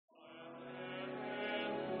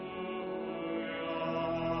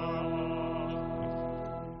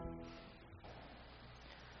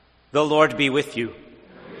The Lord be with you.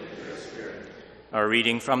 A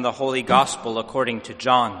reading from the Holy Gospel according to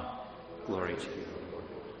John. Glory to you.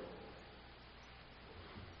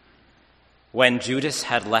 When Judas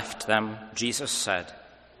had left them, Jesus said,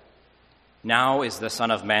 "Now is the Son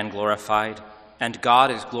of Man glorified, and God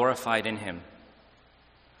is glorified in him.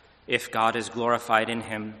 If God is glorified in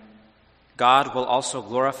him, God will also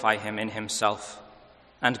glorify him in himself,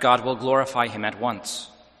 and God will glorify him at once.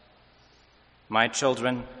 My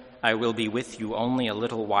children, I will be with you only a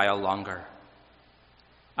little while longer.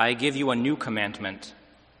 I give you a new commandment: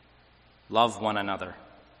 love one another.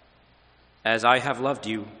 As I have loved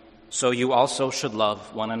you, so you also should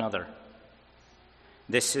love one another.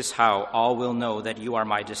 This is how all will know that you are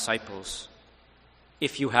my disciples,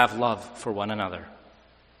 if you have love for one another."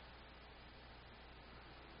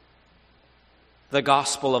 The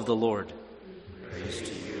Gospel of the Lord. Praise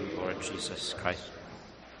to you, Lord Jesus Christ.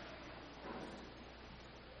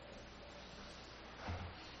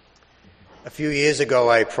 A few years ago,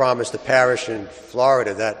 I promised a parish in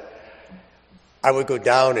Florida that I would go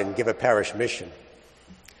down and give a parish mission.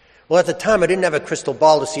 Well, at the time, I didn't have a crystal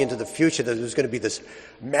ball to see into the future that there was going to be this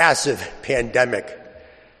massive pandemic.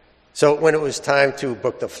 So when it was time to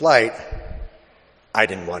book the flight, I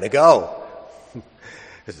didn't want to go.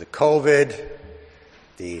 Because the COVID,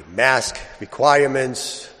 the mask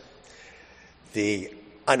requirements, the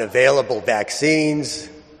unavailable vaccines,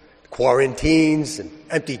 quarantines, and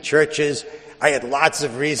empty churches. I had lots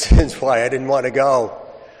of reasons why I didn't want to go.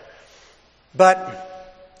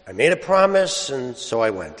 But I made a promise, and so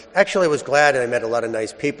I went. Actually, I was glad, and I met a lot of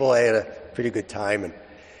nice people. I had a pretty good time.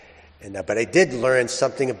 But I did learn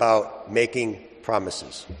something about making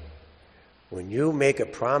promises. When you make a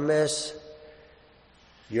promise,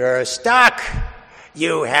 you're stuck.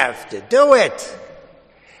 You have to do it.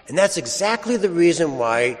 And that's exactly the reason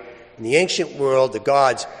why in the ancient world, the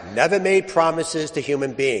gods never made promises to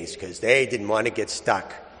human beings, because they didn't want to get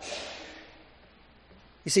stuck.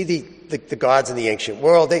 You see, the gods in the ancient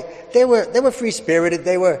world, they were free-spirited,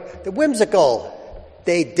 they were whimsical.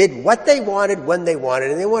 They did what they wanted when they wanted,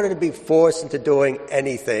 and they wanted to be forced into doing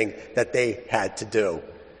anything that they had to do.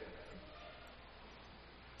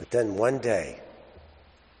 But then one day,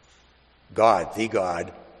 God, the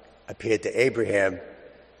God, appeared to Abraham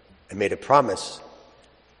and made a promise.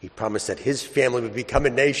 He promised that his family would become a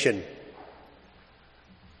nation.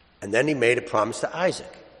 And then he made a promise to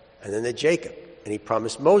Isaac, and then to Jacob. And he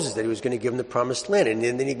promised Moses that he was going to give him the promised land. And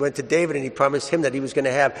then he went to David and he promised him that he was going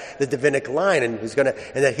to have the Davidic line and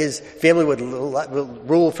that his family would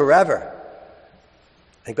rule forever.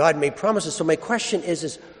 And God made promises. So my question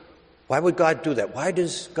is why would God do that? Why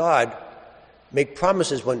does God make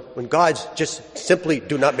promises when gods just simply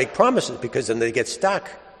do not make promises, because then they get stuck?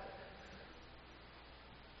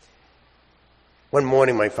 One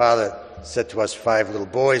morning, my father said to us 5 little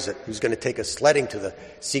boys that he was going to take us sledding to the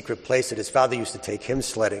secret place that his father used to take him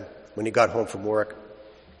sledding when he got home from work.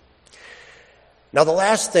 Now, the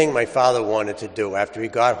last thing my father wanted to do after he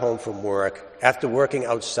got home from work, after working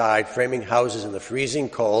outside, framing houses in the freezing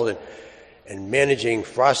cold and managing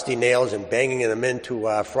frosty nails and banging them into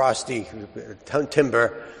frosty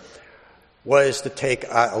timber, was to take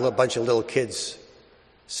a bunch of little kids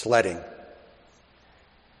sledding.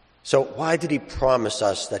 So why did he promise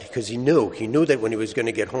us that? Because he knew that when he was going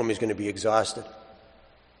to get home, he was going to be exhausted.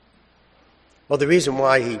 Well, the reason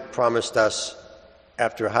why he promised us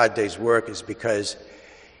after a hard day's work is because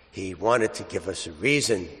he wanted to give us a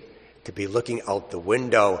reason to be looking out the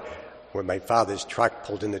window where my father's truck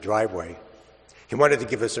pulled in the driveway. He wanted to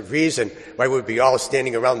give us a reason why we'd be all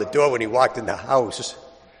standing around the door when he walked in the house.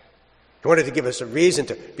 He wanted to give us a reason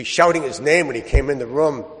to be shouting his name when he came in the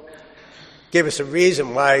room. Gave us a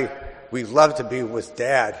reason why we loved to be with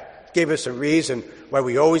Dad. Gave us a reason why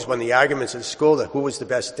we always won the arguments at school that who was the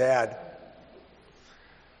best dad.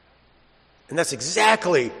 And that's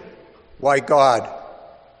exactly why God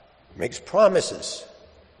makes promises.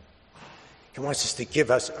 He wants us to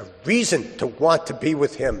give us a reason to want to be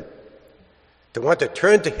with him, to want to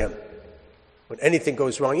turn to him when anything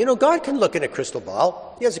goes wrong. You know, God can look in a crystal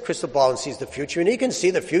ball. He has a crystal ball and sees the future, and he can see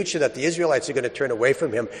the future that the Israelites are going to turn away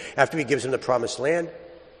from him after he gives them the promised land.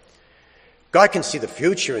 God can see the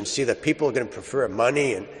future and see that people are going to prefer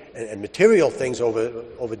money and material things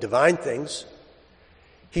over divine things.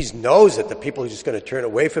 He knows that the people are just going to turn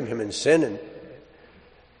away from him in sin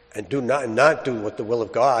and not do what the will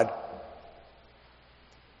of God.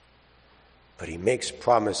 But he makes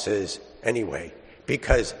promises anyway,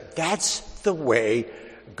 because that's the way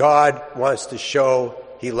God wants to show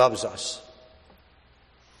he loves us.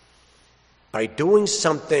 By doing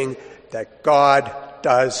something that God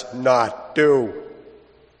does not do.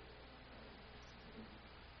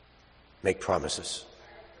 make promises.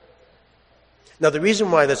 Now, the reason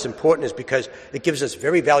why that's important is because it gives us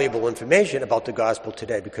very valuable information about the gospel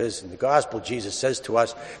today, because in the gospel, Jesus says to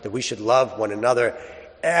us that we should love one another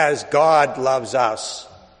as God loves us.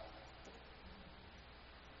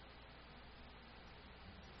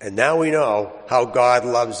 And now we know how God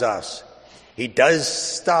loves us. He does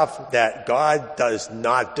stuff that God does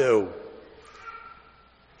not do.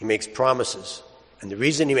 He makes promises. And the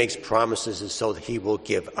reason he makes promises is so that he will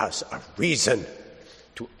give us a reason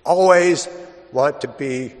to always want to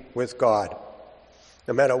be with God.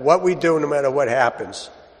 No matter what we do, no matter what happens.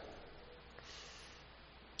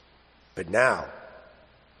 But now,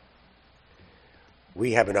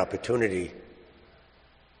 we have an opportunity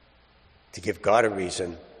to give God a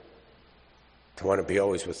reason to want to be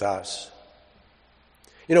always with us.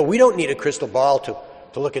 You know, we don't need a crystal ball to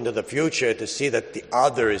look into the future to see that the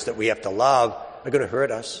others that we have to love are going to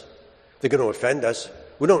hurt us. They're going to offend us.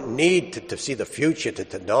 We don't need to see the future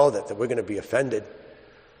to know that we're going to be offended.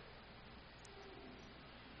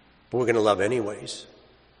 But we're going to love anyways.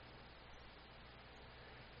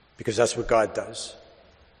 Because that's what God does.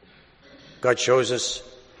 God shows us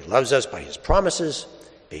he loves us by his promises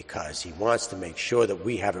because he wants to make sure that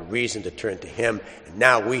we have a reason to turn to him. And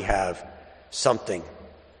now we have something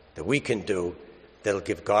that we can do that'll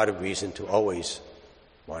give God a reason to always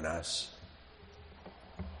want us.